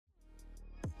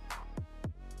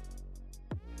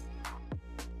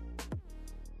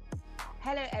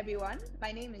Hello everyone,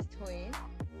 my name is Toyin.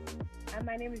 And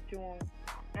my name is Joan.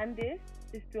 And this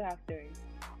is TwoHalfStories.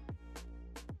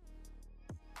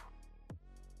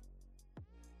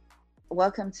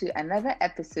 Welcome to another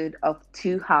episode of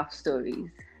Two Half Stories.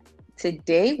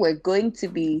 Today we're going to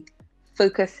be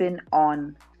focusing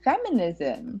on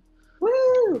feminism.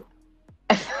 Woo!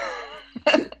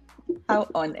 How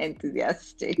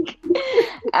unenthusiastic.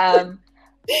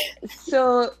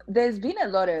 So there's been a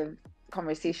lot of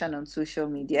conversation on social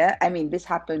media. I mean, this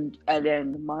happened earlier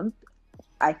in the month.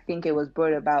 I think it was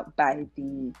brought about by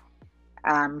the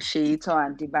Sheito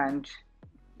and Dibanj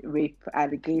rape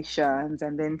allegations,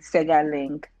 and then Sega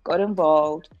Link got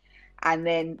involved and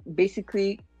then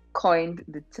basically coined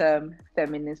the term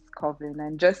feminist coven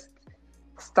and just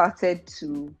started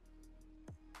to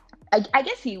I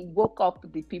guess he woke up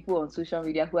the people on social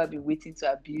media who have been waiting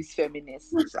to abuse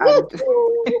feminists, and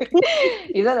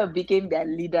he sort of became their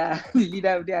leader, the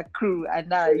leader of their crew. And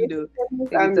now, they've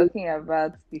been talking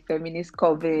about the feminist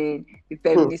coven, the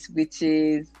feminist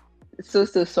witches, so.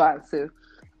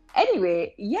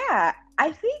 Anyway, yeah,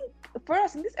 I think for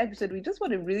us in this episode, we just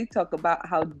want to really talk about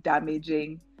how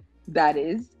damaging that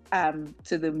is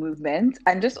to the movement,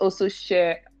 and just also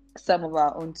share some of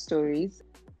our own stories.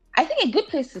 I think a good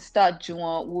place to start,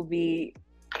 Juwon, will be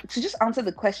to just answer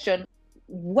the question,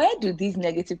 where do these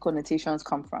negative connotations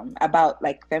come from about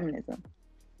like feminism?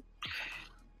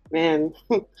 Man,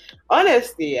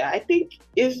 honestly, I think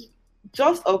it's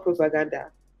just all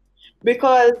propaganda.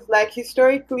 Because like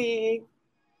historically,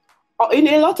 in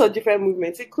a lot of different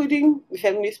movements, including the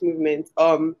feminist movement,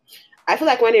 I feel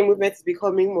like when a movement is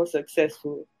becoming more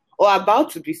successful or about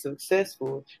to be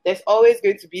successful, there's always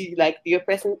going to be like the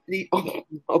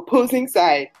opposing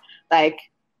side, like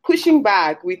pushing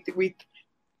back with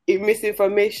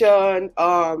misinformation,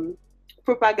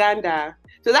 propaganda.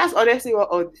 So that's honestly what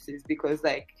all this is, because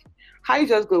like how you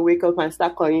just go wake up and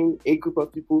start calling a group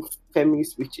of people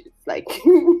feminist witches, like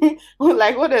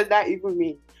like what does that even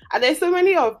mean? And there's so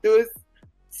many of those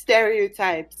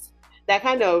stereotypes that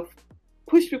kind of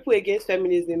push people against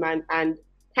feminism and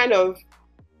kind of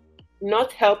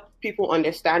not help people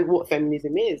understand what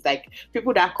feminism is. Like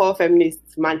people that call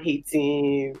feminists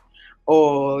man-hating,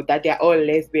 or that they're all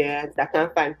lesbians that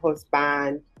can't find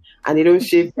husband and they don't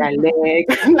shave their leg,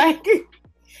 like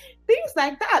things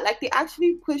like that. Like they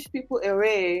actually push people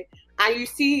away, and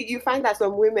you find that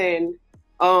some women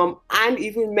and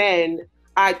even men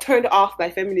are turned off by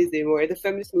feminism or the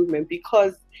feminist movement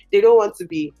because they don't want to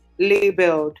be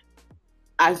labeled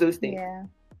as those things.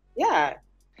 Yeah.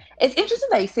 It's interesting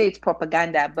that you say it's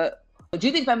propaganda, but do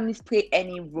you think feminists play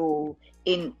any role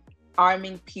in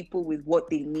arming people with what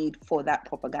they need for that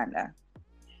propaganda?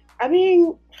 I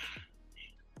mean,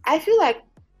 I feel like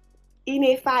in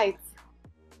a fight,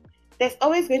 there's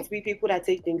always going to be people that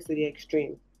take things to the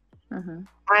extreme. Mm-hmm.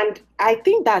 And I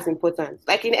think that's important.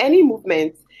 Like in any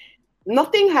movement,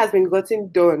 nothing has been gotten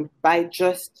done by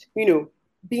just,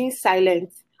 being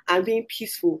silent and being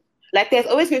peaceful. Like there's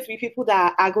always going to be people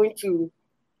that are going to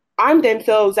arm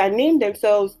themselves and name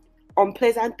themselves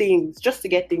unpleasant things just to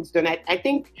get things done. I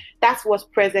think that's what's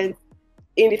present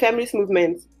in the feminist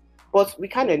movement, but we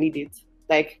kind of need it.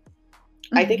 Like,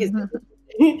 I think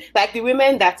it's like the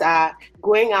women that are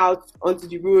going out onto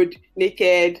the road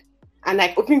naked and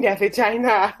like opening their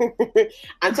vagina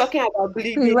and talking about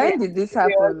bleeding. When did this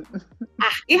happen?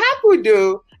 It happened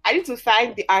though. I need to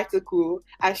find the article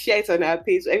and share it on our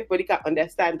page so everybody can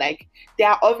understand. Like, there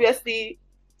are obviously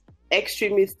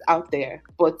extremists out there,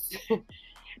 but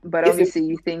obviously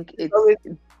you think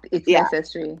it's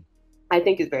necessary. I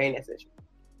think it's very necessary.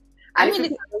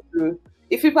 And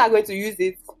if people are going to use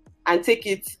it and take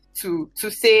it to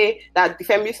say that the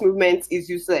feminist movement is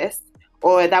useless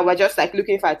or that we're just like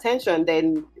looking for attention,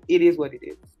 then it is what it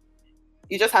is.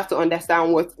 You just have to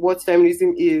understand what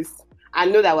feminism is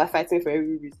and know that we're fighting for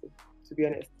every reason, to be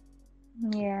honest.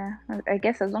 Yeah, I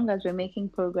guess as long as we're making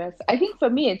progress. I think for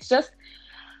me,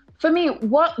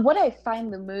 what I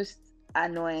find the most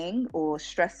annoying or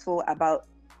stressful about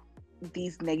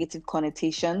these negative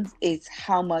connotations is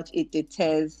how much it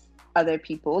deters other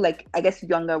people, like I guess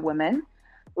younger women,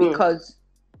 because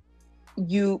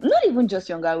not even just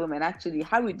younger women, actually,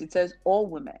 how it deters all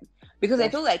women. Because I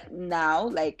feel like now,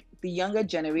 like the younger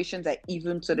generations are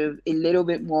even sort of a little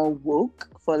bit more woke,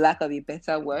 for lack of a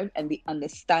better word, and they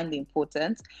understand the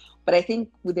importance. But I think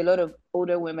with a lot of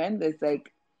older women, there's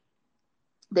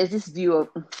this view of,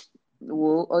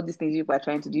 well, all these things people are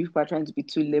trying to do, people are trying to be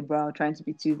too liberal, trying to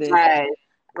be too this. Right.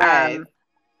 And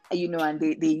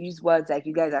they use words like,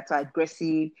 you guys are too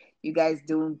aggressive, you guys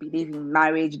don't believe in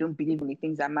marriage, you don't believe in the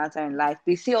things that matter in life.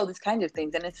 They say all these kinds of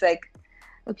things, and it's like,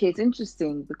 okay, it's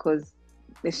interesting because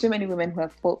there's so many women who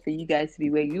have fought for you guys to be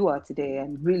where you are today,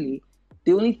 and really,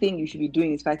 the only thing you should be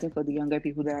doing is fighting for the younger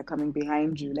people that are coming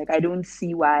behind you. Like, I don't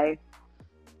see why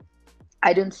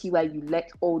you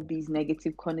let all these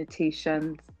negative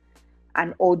connotations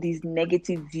and all these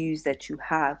negative views that you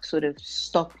have sort of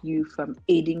stop you from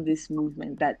aiding this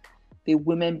movement that the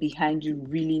women behind you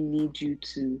really need you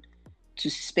to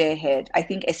spearhead. I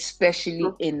think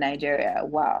especially in Nigeria,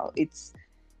 wow, it's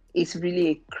really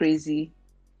a crazy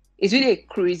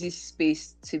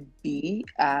space to be,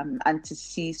 and to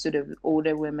see sort of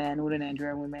older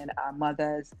Nigerian women, our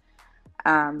mothers,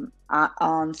 our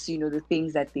aunts, the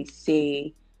things that they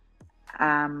say,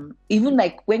 even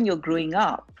like when you're growing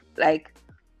up, like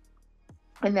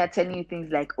when they're telling you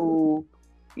things like, oh,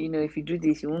 if you do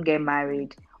this, you won't get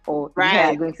married, or this is how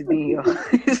you're going to be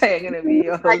this is how you're going to be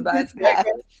your husband's house.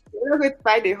 You're not going to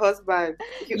find a husband.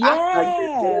 If you act like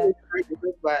this, you're not going to find a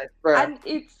husband. Bro.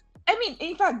 And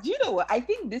in fact, you know what? I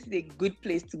think this is a good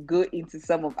place to go into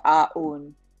some of our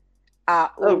own,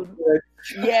 like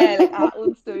our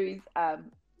own stories.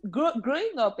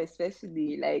 Growing up,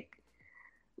 especially, like,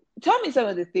 tell me some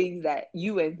of the things that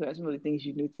you went through, some of the things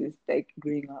you noticed, like,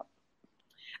 growing up.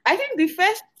 I think the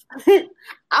first,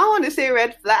 I want to say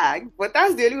red flag, but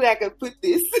that's the only way I can put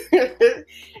this. The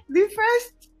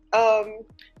first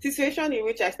situation in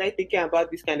which I started thinking about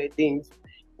these kind of things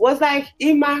was like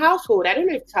in my household. I don't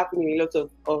know if it's happening in lots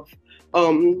of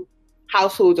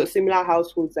households or similar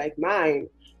households like mine,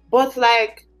 but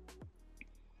like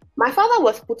my father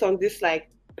was put on this like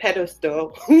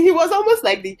pedestal. He was almost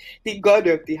like the god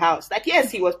of the house. Like,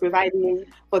 yes, he was providing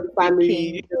for the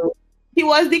family. He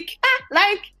was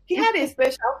he had a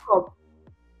special cup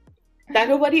that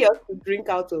nobody else could drink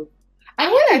out of.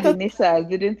 And when I thought Nisa,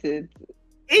 didn't it?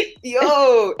 It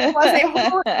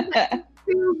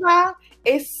was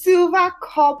a silver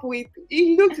cup with,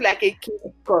 it looked like a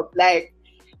king cup, like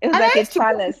it was like a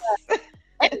chalice.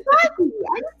 Exactly.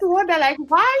 I used to wonder, like,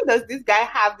 why does this guy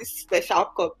have this special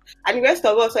cup? And the rest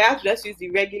of us, I have to just use the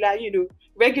regular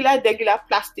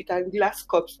plastic and glass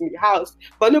cups in the house.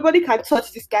 But nobody can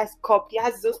touch this guy's cup. He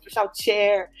has his own special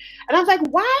chair. And I was like,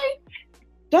 why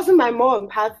doesn't my mom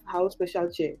have her own special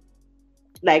chair?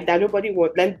 Like, that nobody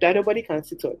can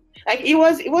sit on. Like, it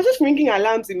was just ringing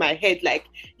alarms in my head. Like,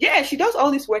 yeah, she does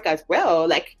all this work as well.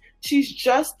 Like, she's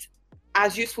just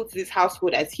as useful to this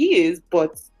household as he is,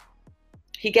 but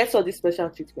he gets all this special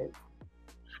treatment.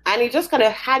 And it just kind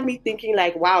of had me thinking,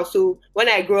 like, wow, so when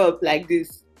I grow up like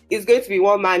this, it's going to be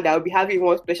one man that will be having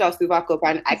one special silver cup,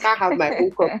 and I can't have my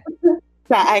own cup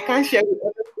that I can't share with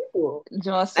other people.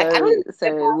 No, sorry,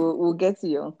 we'll get to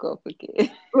your own cup,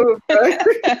 okay?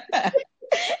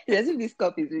 As if this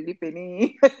cup is really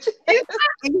penny. It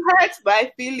hurts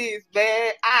my feelings,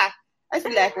 man. I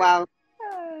feel like, wow,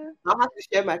 I'll have to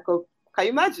share my cup. Can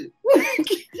you imagine?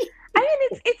 I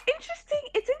mean, it's interesting.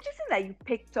 It's interesting that you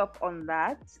picked up on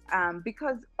that,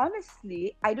 because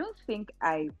honestly, I don't think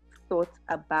I thought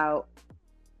about,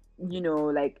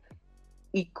 like,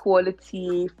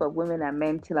 equality for women and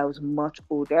men till I was much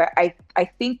older. I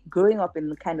think growing up in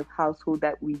the kind of household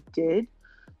that we did,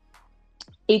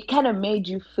 it kind of made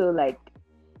you feel like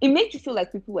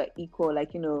people were equal.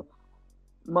 Like,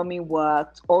 mommy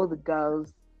worked, all the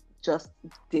girls just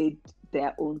did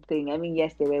their own thing. I mean,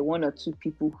 yes, there were one or two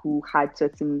people who had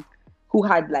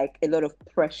like a lot of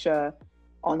pressure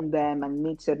on them and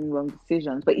made certain wrong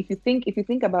decisions. But if you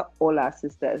think about all our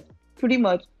sisters, pretty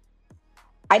much,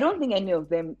 I don't think any of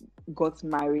them got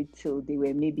married till they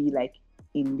were maybe like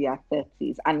in their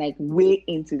 30s and like way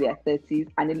into their 30s,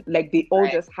 and like they all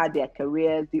just had their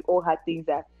careers. They all had things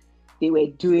that they were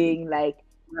doing. Like,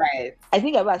 right. I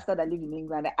think I started living in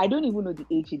England. I don't even know the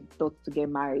age she thought to get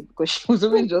married, because she was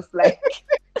always just like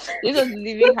she was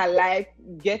living her life,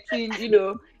 getting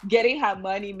her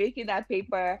money, making that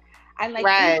paper, and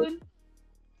like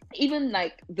even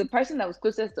like the person that was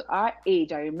closest to our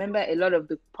age, I remember a lot of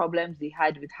the problems they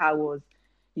had with her was,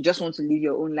 you just want to live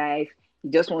your own life,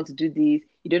 you just want to do this,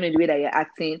 you don't know the way that you're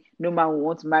acting, no man will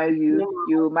want to marry you,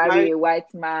 you marry a white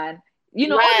man.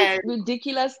 All these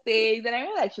ridiculous things. And I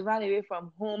remember like she ran away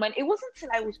from home, and it wasn't till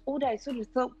I was older I sort of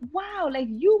thought, wow, like,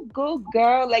 you go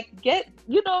girl, like, get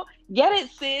it,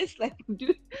 sis, like,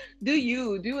 do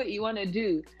what you want to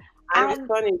do. And it's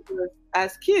funny because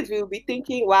as kids we'll be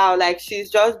thinking, wow, like, she's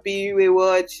just being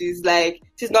wayward, she's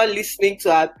not listening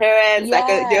to her parents, like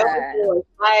they always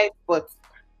right. But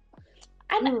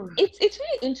it's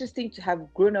really interesting to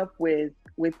have grown up with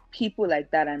people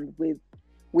like that, and with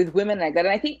women like that.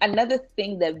 And I think another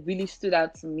thing that really stood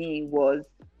out to me was,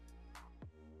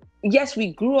 yes,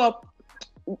 we grew up,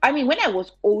 I mean, when I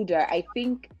was older, I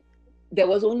think there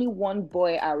was only one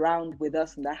boy around with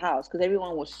us in the house because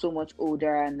everyone was so much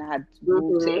older and had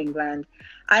moved to Mm-hmm. England.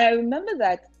 And I remember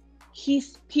that he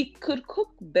could cook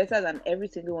better than every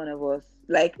single one of us.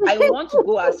 Like, I want to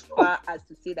go as far as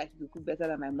to say that he could cook better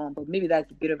than my mom, but maybe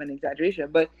that's a bit of an exaggeration.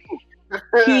 But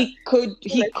he cooked.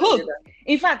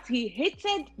 In fact, he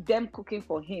hated them cooking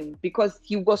for him because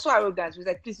he was so arrogant. He was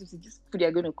like, please, this food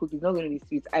you're going to cook is not going to be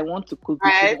sweet. I want to cook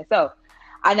this food Right. myself.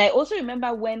 And I also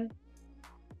remember when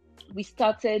we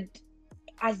started,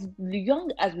 as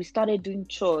young as we started doing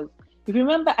chores. If you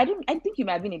remember, I think you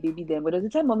might have been a baby then, but there was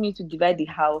a time mommy used to divide the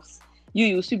house.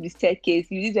 You sweep the staircase,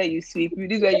 you this where you sweep, you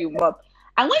this where you mop.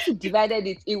 And when she divided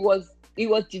it, it was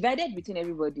divided between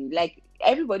everybody. Like,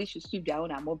 everybody should sweep their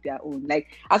own and mop their own. Like,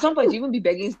 at some point you even be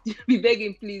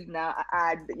begging, please now,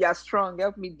 you're strong,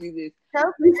 help me do this.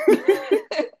 Help me.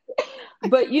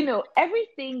 But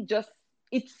everything just,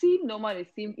 it seemed normal, it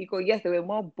seemed equal. Yes, there were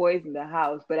more boys in the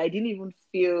house, but I didn't even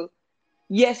feel.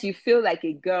 Yes, you feel like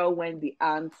a girl when the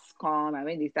aunts come and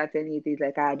when they start telling you things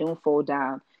like, don't fall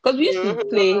down. Because we used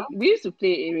to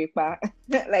play Eripa,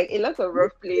 like a lot of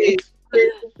rough play,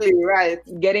 Right.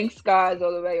 getting scars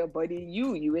all over your body.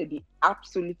 You were the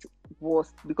absolute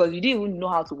worst because you didn't even know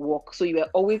how to walk, so you were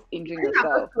always injuring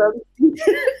yourself.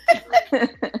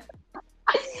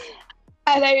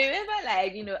 And I remember,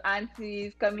 like,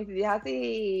 aunties coming to the house,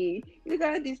 hey, look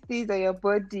at these things on your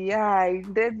body.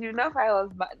 Then you know if I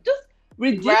was just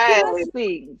ridiculous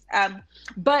things.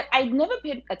 But I never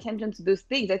paid attention to those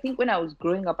things. I think when I was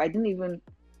growing up, I didn't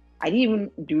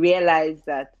even realize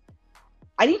that.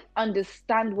 I didn't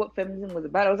understand what feminism was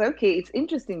about. I was like, okay, it's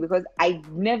interesting because I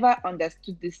never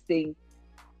understood this thing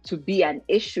to be an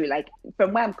issue. Like,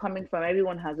 from where I'm coming from,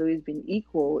 everyone has always been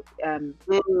equal.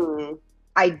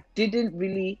 I didn't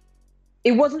really.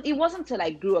 It wasn't till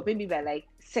I grew up, maybe by like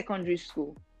secondary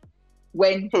school,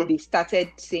 when they started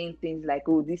saying things like,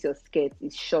 "Oh, this your skirt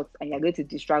is short and you're going to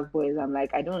distract boys." I'm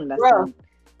like, I don't understand.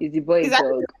 Is the boy a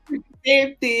dog?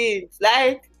 Same things.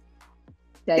 Like,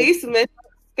 they used to mention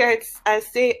skirts and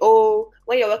say, "Oh,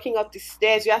 when you're walking up the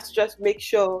stairs, you have to just make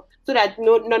sure so that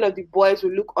none of the boys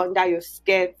will look under your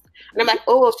skirt." And I'm like,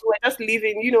 "Oh, so we're just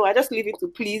leaving, I just leaving to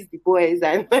please the boys."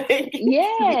 And like,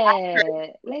 yeah,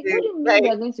 like, what do you mean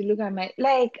they're going to look at my?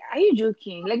 Like, are you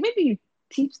joking? Like, maybe you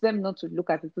teach them not to look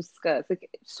at people's skirts. Like,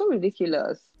 it's so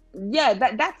ridiculous. Yeah,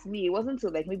 that's me. It wasn't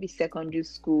until like maybe secondary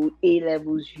school, A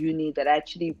levels, uni, that I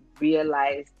actually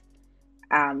realized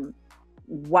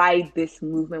why this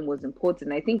movement was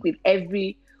important. I think with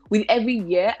every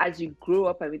year as you grow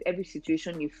up and with every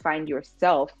situation you find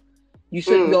yourself,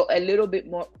 you're a little bit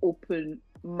more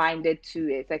open-minded to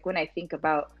it. Like, when I think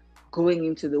about going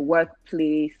into the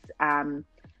workplace, and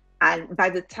by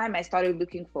the time I started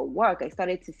looking for work, I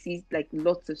started to see like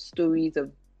lots of stories of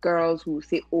girls who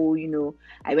say, "Oh,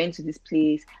 I went to this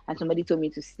place and somebody told me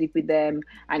to sleep with them,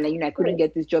 and I couldn't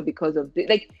get this job because of this."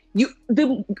 Like,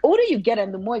 the older you get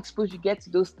and the more exposed you get to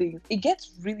those things, it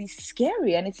gets really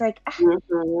scary. And it's like,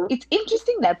 it's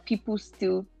interesting that people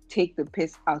still take the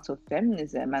piss out of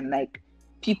feminism and like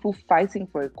people fighting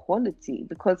for equality,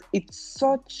 because it's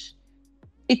such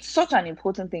an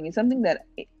important thing. It's something that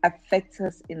affects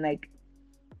us in like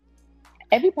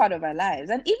every part of our lives,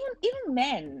 and even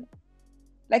men.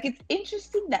 Like, it's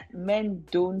interesting that men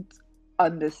don't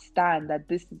understand that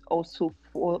this is also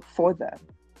for them.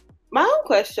 My own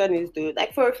question is, though,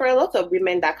 like for a lot of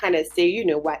women that kind of say,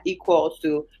 we're equal,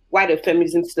 to why the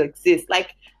feminism still exists.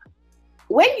 Like,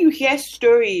 when you hear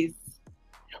stories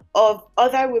of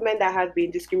other women that have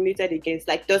been discriminated against,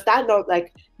 like, does that not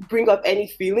like bring up any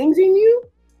feelings in you?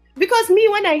 Because me,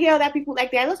 when I hear other people,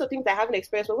 like, there are lots of things I haven't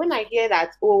experienced, but when I hear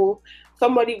that, oh,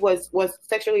 somebody was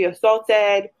sexually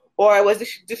assaulted or was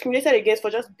discriminated against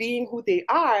for just being who they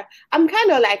are, I'm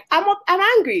kind of like, I'm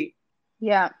angry.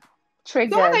 Yeah,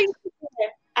 triggered. So how can you sit there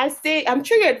and say, I'm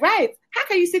triggered, right? How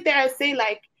can you sit there and say,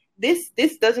 like,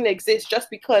 this doesn't exist just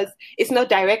because it's not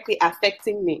directly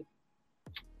affecting me?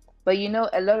 But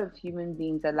a lot of human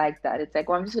beings are like that. It's like,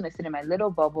 well, I'm just going to sit in my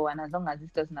little bubble, and as long as this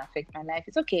doesn't affect my life,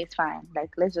 it's okay, it's fine. Like,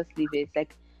 let's just leave it. It's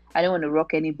like, I don't want to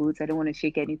rock any boots. I don't want to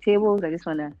shake any tables. I just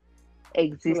want to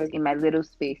exist in my little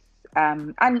space.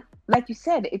 And like you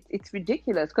said, it's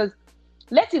ridiculous, because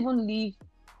let's even leave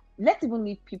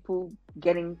people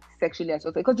getting sexually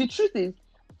assaulted. Because the truth is,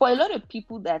 for a lot of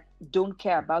people that don't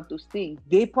care about those things,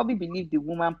 they probably believe the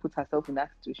woman put herself in that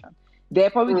situation. They're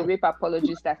probably the rape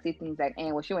apologists that say things like,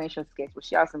 was she wearing short skirts? Was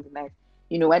she out something nice?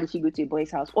 Why did she go to a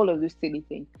boy's house? All of those silly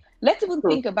things. Let's even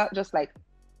think about just like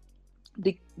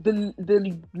the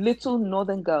little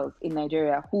northern girls in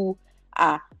Nigeria who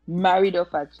are married off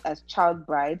as child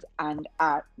brides and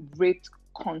are raped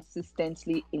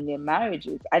consistently in their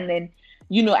marriages. And then,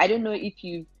 I don't know if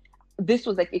this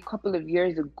was like a couple of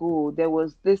years ago, there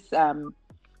was this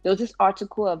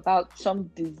article about some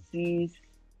disease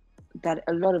that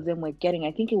a lot of them were getting.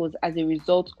 I think it was as a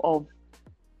result of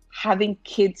having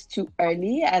kids too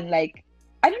early, and like,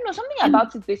 I don't know, something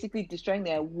about it basically destroying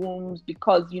their wombs,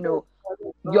 because you're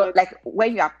like,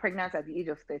 when you are pregnant at the age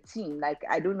of 13, like,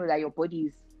 I don't know that your body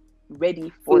is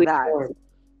ready for that.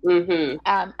 Mm-hmm.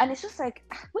 And it's just like,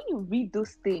 when you read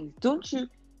those things,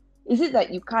 is it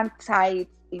that you can't tie it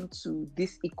into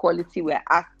this equality we're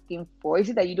asking for? Is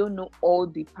it that you don't know all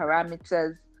the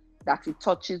parameters that it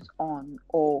touches on,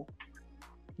 or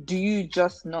do you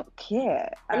just not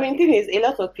care? I mean, the thing is, a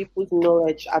lot of people's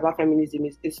knowledge about feminism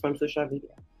is from social media.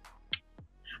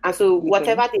 And so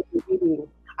whatever they're reading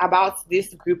about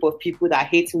this group of people that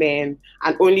hate men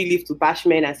and only live to bash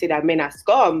men and say that men are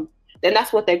scum, then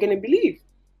that's what they're going to believe.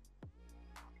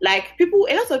 Like, a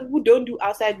lot of people don't do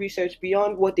outside research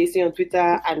beyond what they see on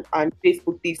Twitter and on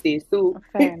Facebook these days. So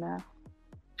fair enough.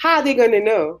 How are they going to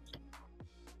know?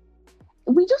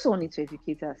 We just all need to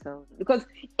educate ourselves, because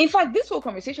in fact, this whole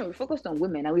conversation, we focused on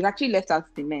women and we've actually left out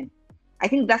the men. I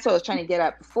think that's what I was trying to get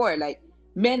at before, like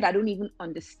men that don't even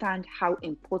understand how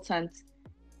important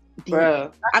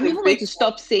I'm even going to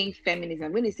stop saying feminism.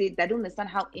 I'm going to say that don't understand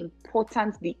how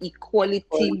important the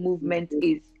equality movement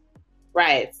is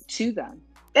to them.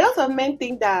 A lot of men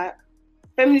think that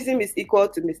feminism is equal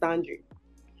to misandry,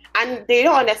 and they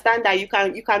don't understand that you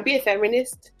can be a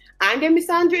feminist and a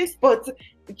misandrist, but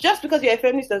just because you're a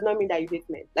feminist does not mean that you hate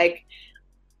men. Like,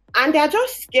 and they're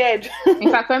just scared. In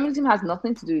fact, feminism has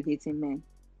nothing to do with hating men.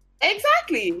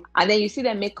 Exactly. And then you see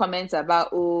them make comments about,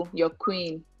 oh, your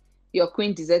queen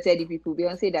deserted the people.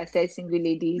 Beyonce that said single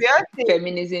ladies,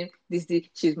 feminism,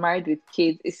 she's married with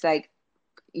kids. It's like,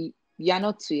 you're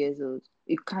not 2 years old.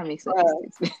 You can't make such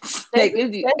statements. Like,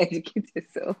 you educate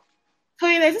yourself. So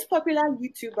there's this popular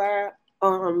YouTuber,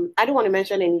 I don't want to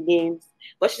mention any names,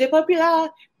 but she's a popular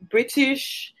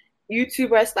British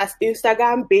YouTuber /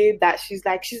 Instagram babe that she's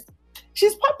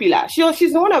popular.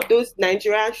 She's in one of those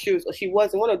Nigerian shows, or she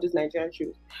was in one of those Nigerian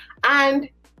shows. And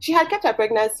she had kept her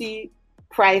pregnancy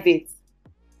private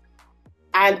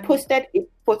and posted a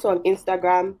photo on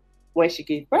Instagram when she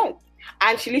gave birth.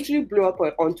 And she literally blew up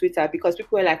on Twitter because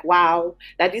people were like, wow,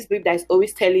 that this babe that is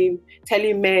always telling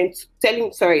women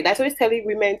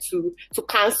to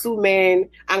cancel men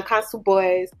and cancel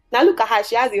boys. Now look at her,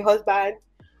 she has a husband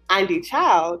and a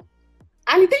child.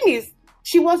 And the thing is,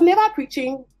 she was never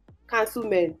preaching cancel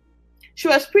men. She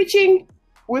was preaching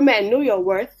women, know your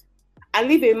worth and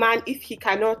leave a man if he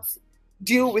cannot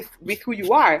deal with who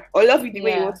you are or love you the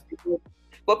way you want to be.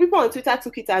 But people on Twitter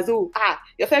took it as, oh,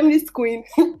 your feminist queen.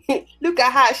 Look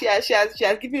at her. She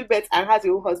has given birth and has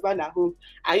her own husband at home.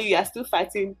 And you are still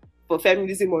fighting for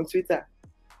feminism on Twitter.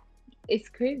 It's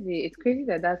crazy. It's crazy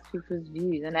that that's people's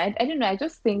views. And I don't know. I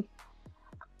just think,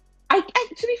 to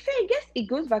be fair, I guess it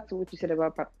goes back to what you said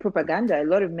about propaganda. A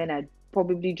lot of men are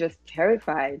probably just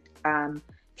terrified and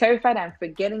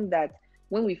forgetting that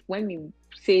when we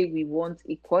say we want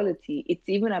equality, it's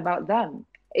even about them.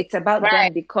 It's about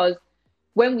them, because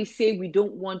when we say we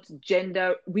don't want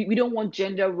gender, we don't want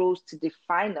gender roles to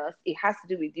define us, it has to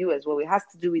do with you as well. It has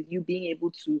to do with you being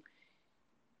able to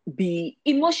be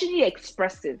emotionally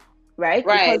expressive, right?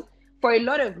 Because for a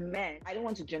lot of men, I don't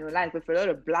want to generalize, but for a lot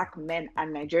of Black men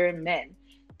and Nigerian men,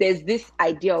 there's this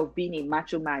idea of being a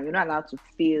macho man. You're not allowed to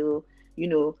feel,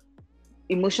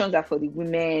 emotions are for the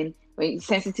women. When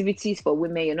sensitivity is for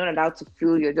women, you're not allowed to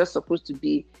feel. You're just supposed to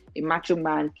be a macho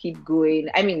man, keep going.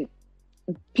 I mean,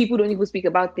 people don't even speak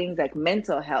about things like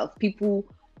mental health.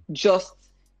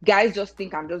 Guys just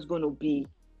think I'm just going to be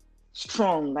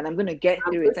strong and I'm going to get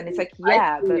through it. And it's like,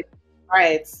 but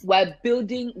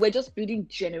we're just building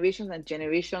generations and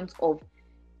generations of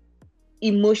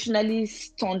emotionally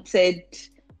stunted,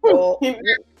 or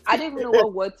I don't even know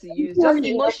what word to use, just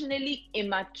emotionally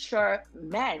immature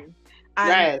men.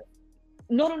 And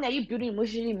not only are you building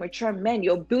emotionally mature men,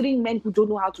 you're building men who don't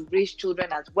know how to raise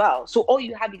children as well. So all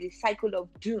you have is a cycle of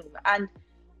doom. And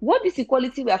what this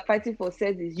equality we are fighting for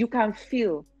says is you can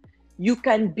feel, you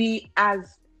can be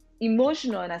as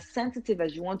emotional and as sensitive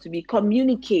as you want to be,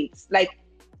 communicate, like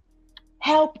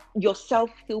help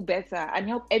yourself feel better and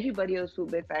help everybody else feel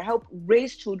better, help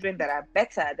raise children that are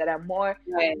better, that are more,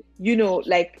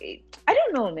 like, I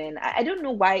don't know, man. I don't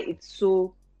know why it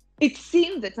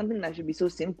seems like something that should be so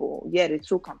simple, yet it's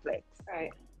so complex.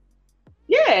 Right.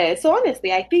 Yeah, so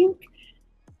honestly, I think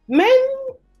men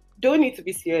don't need to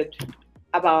be scared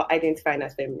about identifying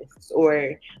as feminists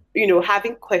or,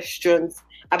 having questions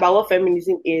about what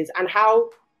feminism is and how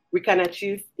we can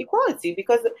achieve equality.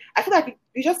 Because I feel like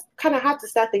we just kind of have to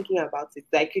start thinking about it,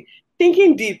 like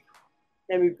thinking deep.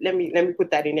 Let me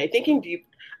put that in there. Thinking deep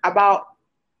about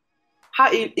how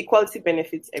equality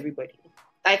benefits everybody.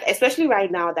 Like especially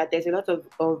right now that there's a lot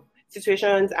of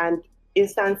situations and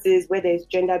instances where there's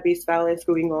gender-based violence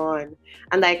going on,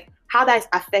 and like how that's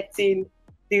affecting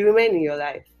the women in your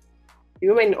life, the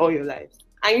women in all your lives,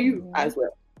 and you as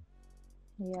well.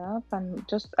 Yeah, and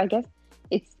just I guess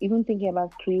it's even thinking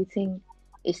about creating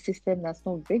a system that's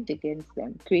not rigged against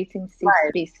them, creating safe Right.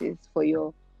 spaces for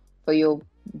your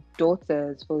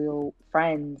daughters, for your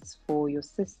friends, for your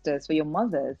sisters, for your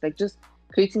mothers, like just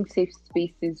creating safe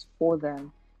spaces for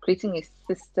them, creating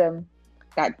a system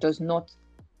that does not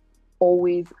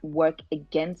always work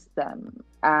against them.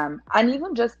 And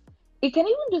even just it can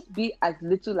even just be as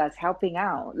little as helping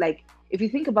out. Like if you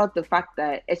think about the fact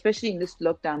that, especially in this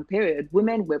lockdown period,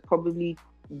 women were probably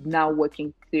now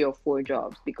working 3 or 4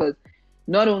 jobs because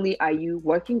not only are you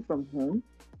working from home,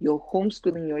 you're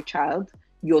homeschooling your child,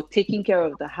 you're taking care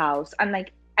of the house, and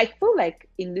like I feel like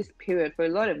in this period for a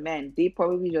lot of men, they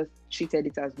probably just treated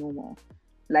it as normal.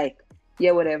 Like,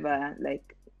 yeah, whatever,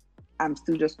 like I'm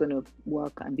still just gonna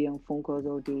work and be on phone calls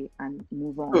all day and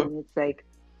move on. And it's like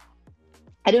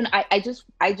I don't I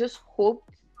just hope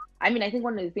I mean I think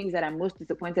one of the things that I'm most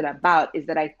disappointed about is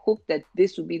that I hope that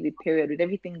this will be the period with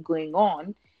everything going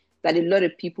on that a lot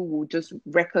of people will just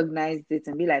recognize it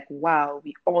and be like, wow,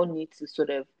 we all need to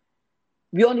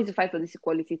fight for this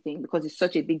equality thing because it's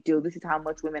such a big deal. This is how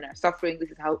much women are suffering,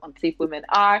 this is how unsafe women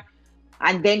are.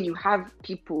 And then you have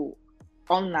people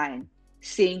online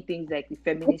saying things like the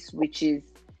feminist witches,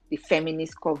 the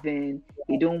feminist coven,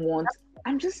 they don't want.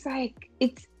 I'm just like, I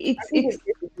think it's going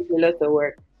to take a lot of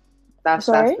work. That's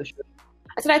sorry? for sure.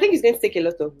 I said I think it's going to take a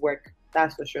lot of work.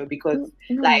 That's for sure, because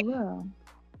like Yeah.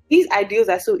 these ideals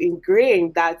are so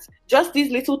ingrained that just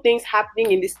these little things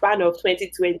happening in the span of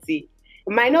 2020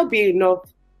 might not be enough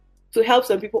to help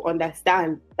some people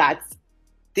understand that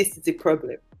this is a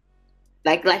problem.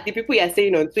 Like the people you're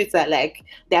saying on Twitter, like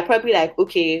they're probably like,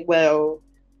 okay, well,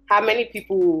 how many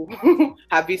people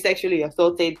have been sexually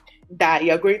assaulted that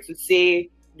you're going to say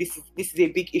this is a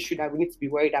big issue that we need to be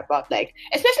worried about? Like,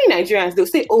 especially Nigerians, they'll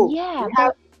say, oh, Yeah, we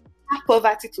have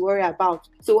poverty to worry about.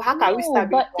 So how can we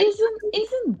start? but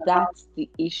isn't that the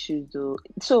issue though?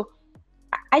 So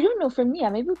I don't know. For me,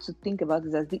 I'm able to think about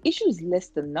this as the issue is less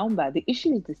the number. The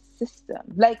issue is the system.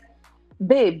 Like,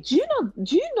 babe, do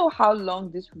you know how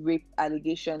long this rape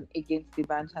allegation against the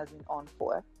band has been on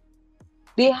for?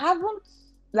 They haven't,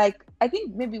 like, I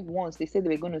think maybe once they said they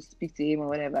were going to speak to him or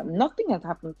whatever. Nothing has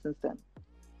happened since then.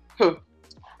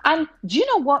 And do you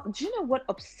know what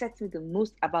upsets me the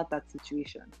most about that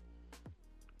situation?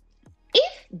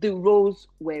 If the roles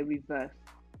were reversed,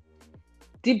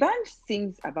 the band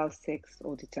sings about sex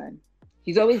all the time.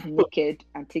 He's always naked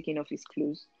and taking off his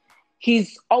clothes.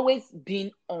 He's always been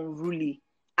unruly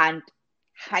and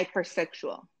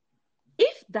hypersexual.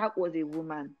 If that was a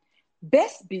woman,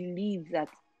 best believe that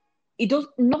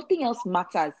nothing else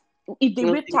matters. If they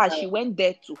raped her, she went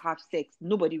there to have sex.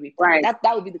 Nobody raped her. Right.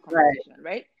 That would be the conversation,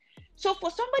 right? So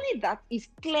for somebody that is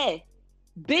clear,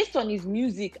 based on his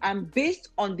music and based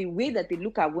on the way that they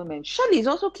look at women, surely it's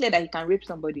also clear that he can rape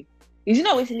somebody. Is he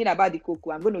not always thinking about the cocoa?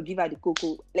 I'm going to give her the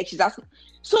cocoa. Like she's asking.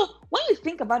 So when you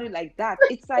think about it like that,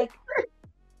 it's like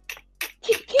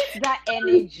keep that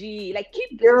energy. Like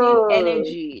keep the same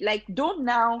energy. Like don't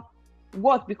now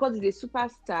what because he's a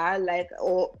superstar. Like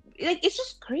or like it's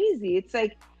just crazy. It's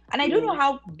like, and I don't know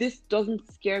how this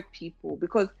doesn't scare people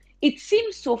because it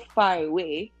seems so far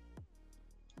away.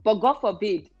 But God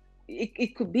forbid,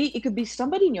 it could be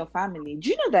somebody in your family. Do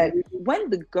you know that when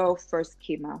the girl first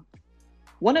came out,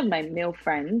 one of my male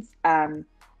friends,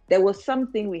 there was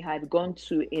something we had gone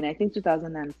to in I think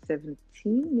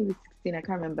 2017, maybe 16, I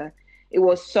can't remember. It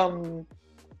was some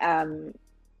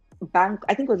bank,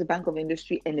 I think it was a Bank of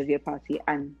Industry end of year party,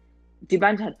 and the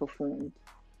band had performed.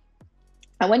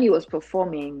 And when he was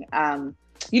performing,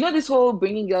 this whole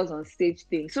bringing girls on stage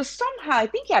thing. So somehow I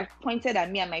think he had pointed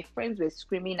at me and my friends were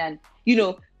screaming and,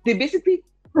 they basically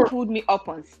pulled me up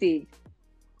on stage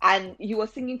and he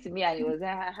was singing to me and he was,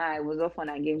 it was all fun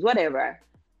and games, whatever.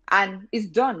 And it's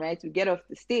done, right? We get off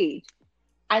the stage.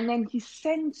 And then he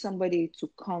sent somebody to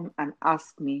come and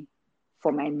ask me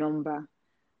for my number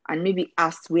and maybe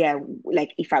asked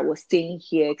if I was staying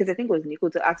here, because I think it was Nico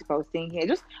to ask if I was staying here,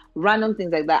 just random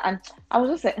things like that. And I was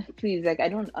just like, please, like, I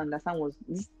don't understand what's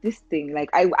this thing. Like,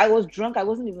 I was drunk. I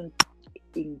wasn't even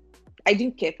I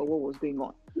didn't care for what was going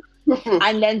on.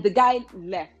 And then the guy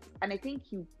left. And I think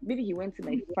he went to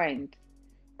my friend.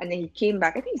 And then he came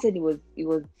back. I think he said he was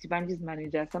Tibanji's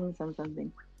manager,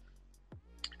 something.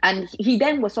 And he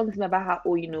then was talking to me about how,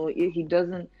 oh, he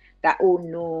doesn't, that, oh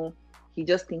no, he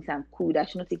just thinks I'm cool, that I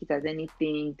shouldn't take it as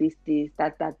anything, this,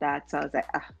 that. So I was like,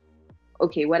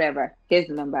 okay, whatever, here's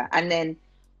the number. And then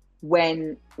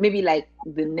when maybe like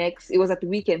it was at the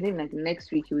weekend, maybe like the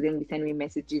next week, he would then be sending me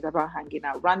messages about hanging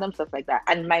out, random stuff like that.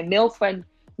 And my male friend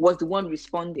was the one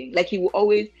responding. Like, we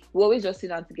always just sit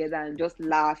down together and just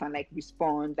laugh and like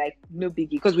respond, like no biggie,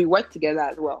 because we work together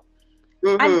as well.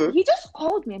 And he just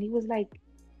called me and he was like,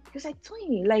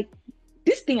 Tony, like,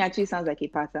 this thing actually sounds like a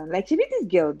pattern. Like, maybe this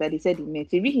girl that he said he met,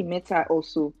 maybe he met her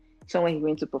also somewhere he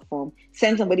went to perform,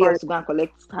 send somebody else to go and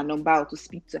collect her number or to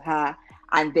speak to her,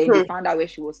 and then they found out where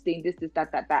she was staying, this,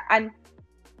 that. And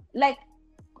like,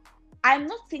 I'm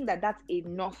not saying that that's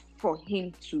enough for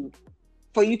you to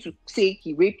say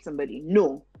he raped somebody.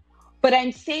 No. But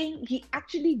I'm saying he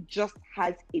actually just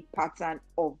has a pattern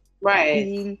of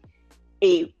being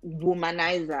a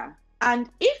womanizer. And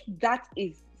if that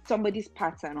is somebody's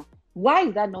pattern, why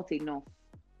is that not enough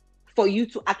for you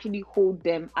to actually hold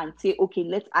them and say, okay,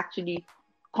 let's actually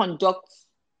conduct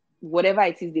whatever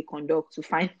it is they conduct to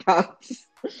find out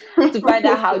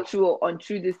how true or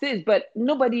untrue this is? But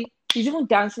nobody is even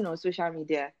dancing on social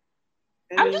media.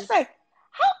 I'm just like,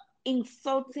 how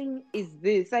insulting is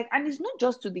this? Like, and it's not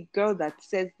just to the girl that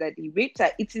says that he raped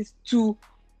her. It is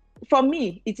for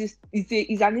me, it's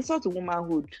an insult to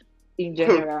womanhood in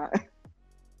general.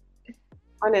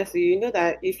 Honestly, you know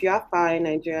that if you have power in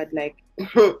Nigeria, like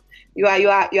you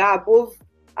are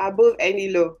above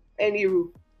any law, any rule.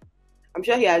 I'm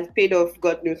sure he has paid off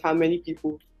God knows how many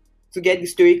people to get the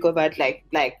story covered like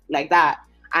that,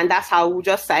 and that's how we'll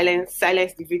just silence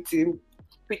the victim,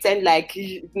 pretend like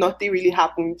nothing really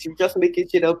happened. You just make it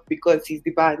shit up because he's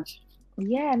the bunch.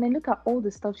 Yeah, and then look at all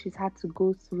the stuff she's had to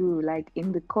go through, like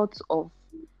in the courts of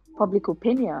public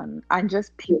opinion, and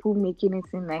just people making it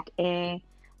seem like,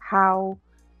 how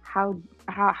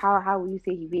will you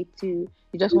say he raped you?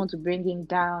 You just want to bring him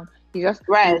down. You just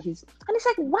and it's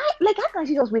like, why? Like, how can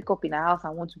she just wake up in her house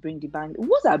and want to bring the band?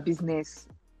 What's our business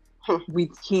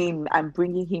with him and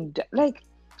bringing him down? Like,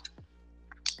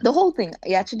 the whole thing,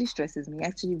 it actually stresses me.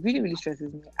 Actually, really, really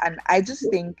stresses me. And I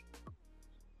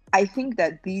think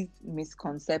that these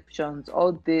misconceptions,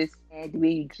 all this, the way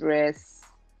you dress,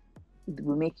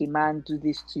 will make a man do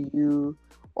this to you,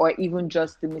 or even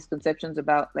just the misconceptions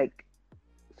about like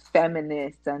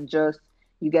feminists and just,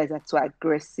 you guys are too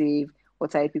aggressive.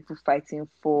 What are you people fighting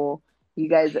for? You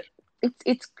guys,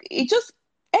 it just,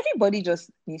 everybody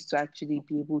just needs to actually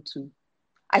be able to,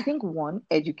 I think, one,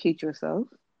 educate yourself.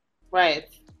 Right.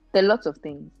 There are lots of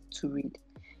things to read.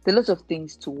 There are lots of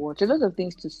things to watch. There are lots of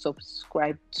things to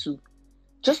subscribe to.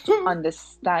 Just to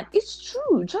understand. It's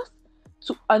true. Just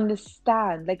to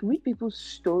understand. Like, read people's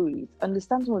stories.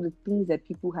 Understand some of the things that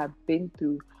people have been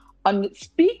through.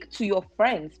 Speak to your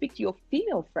friends. Speak to your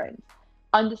female friends.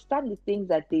 Understand the things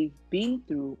that they've been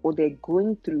through or they're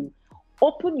going through.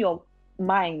 Open your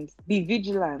mind. Be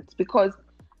vigilant. Because,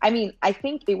 I mean, I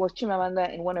think it was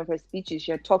Chimamanda in one of her speeches,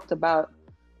 she had talked about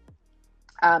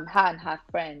her and her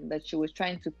friend, that she was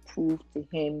trying to prove to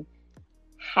him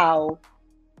how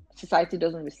society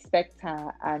doesn't respect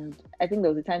her. And I think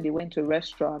there was a time they went to a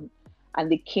restaurant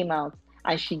and they came out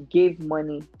and she gave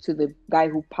money to the guy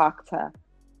who parked her.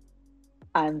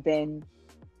 And then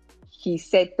he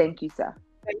said, "Thank you, sir."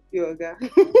 Thank you, Oga.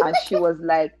 And she was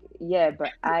like, "Yeah,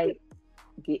 but I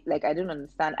don't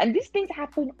understand." And these things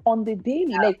happen on the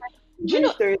daily. Like, do you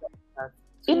know,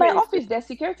 in my office, there's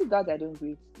security guards I don't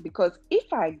greet, because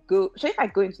if I go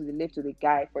into the lift with a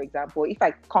guy, for example, if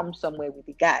I come somewhere with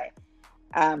a guy,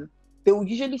 they will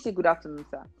usually say good afternoon,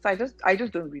 sir. So I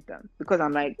just don't greet them, because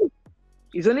I'm like,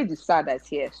 it's only the sir that's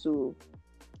here, so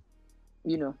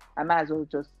I might as well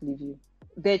just leave you.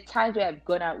 There are times where I've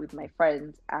gone out with my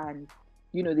friends and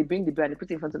they bring the beer and they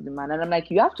put it in front of the man, and I'm like,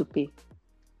 you have to pay.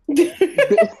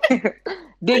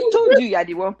 They told you are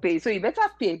the one paying, so you better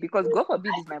pay, because God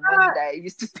forbid it's my money that I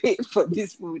used to pay for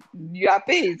this food. You are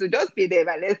paying, so just pay them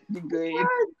and let's be going.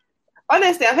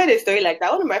 Honestly, I've heard a story like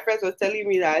that. One of my friends was telling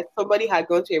me that somebody had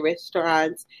gone to a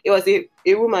restaurant. It was a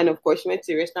woman, of course. She went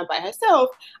to a restaurant by herself,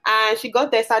 and she got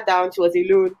there, sat down. She was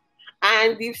alone,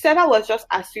 and the server was just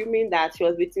assuming that she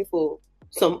was waiting for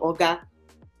some oga.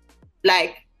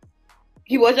 Like,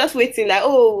 he was just waiting, like,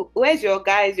 oh, where's your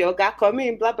guy? Is your guy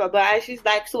coming? Blah, blah, blah. And she's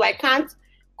like, so I can't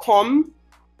come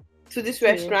to this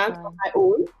restaurant on my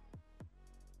own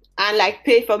and like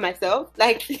pay for myself?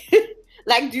 Like,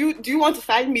 like, do you want to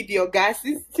find me your guy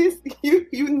since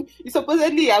you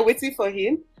supposedly are waiting for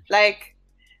him? Like,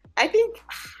 I think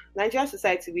Nigerian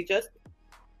society,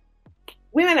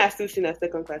 women are still seen as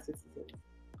second class citizens.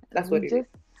 That's what it is.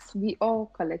 we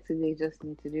all collectively just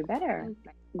need to do better.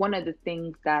 One of the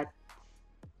things that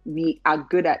we are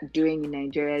good at doing in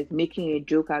Nigeria is making a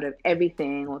joke out of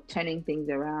everything or turning things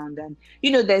around. And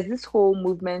there's this whole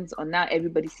movement on now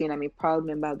everybody's saying I'm a proud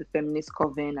member of the feminist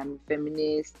coven, I'm a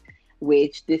feminist,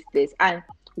 which this. And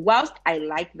whilst I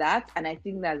like that, and I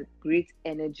think that's great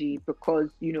energy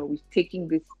because we've taken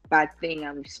this bad thing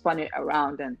and we've spun it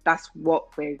around, and that's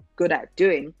what we're good at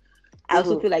doing. I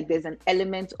also feel like there's an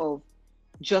element of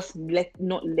just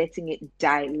not letting it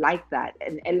die like that,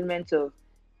 an element of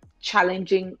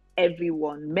challenging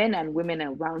everyone, men and women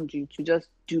around you, to just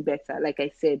do better. Like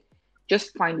I said,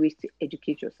 just find ways to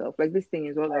educate yourself. Like this thing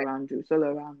is all around you. It's all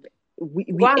around it. We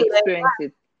experience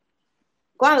it.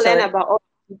 Go and learn about all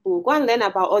the people. Go and learn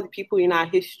about all the people in our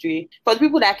history. For the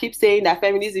people that keep saying that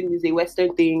feminism is a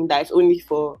Western thing, that is only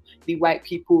for the white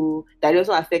people, that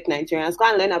doesn't affect Nigerians, go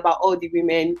and learn about all the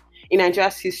women in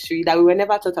Nigeria's history that we were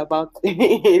never taught about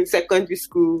in secondary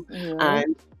school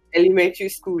and elementary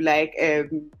school, like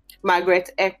Margaret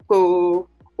Echo,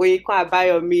 Oyeko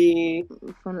Abayomi,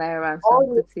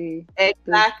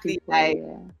 exactly. Like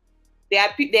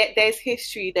there's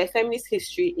history, there's feminist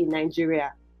history in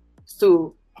Nigeria.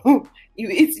 So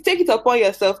you take it upon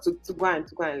yourself to go and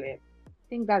learn. I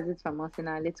think that's it from us in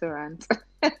our little rant.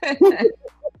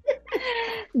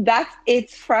 That's it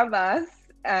from us.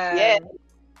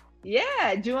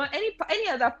 Yeah. Do you want any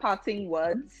other parting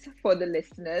words for the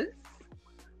listeners?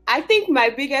 I think my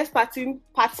biggest parting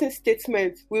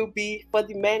statement will be for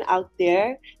the men out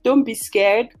there: don't be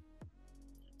scared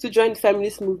to join the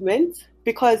feminist movement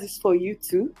because it's for you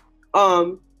too.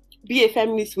 Be a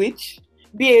feminist witch.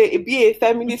 Be a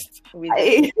feminist,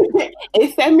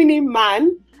 a feminine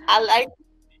man. I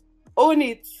own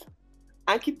it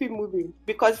and keep it moving,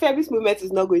 because feminist movement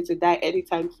is not going to die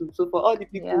anytime soon. So for all the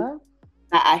people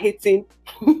that are hating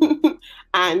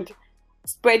and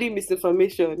spreading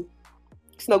misinformation,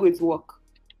 it's not going to work.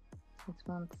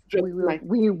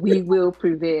 We will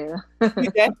prevail. We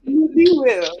definitely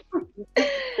will.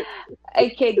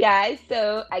 Okay, guys.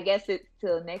 So I guess it's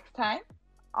till next time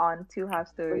on Two Half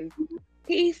Stories.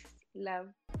 Peace, love.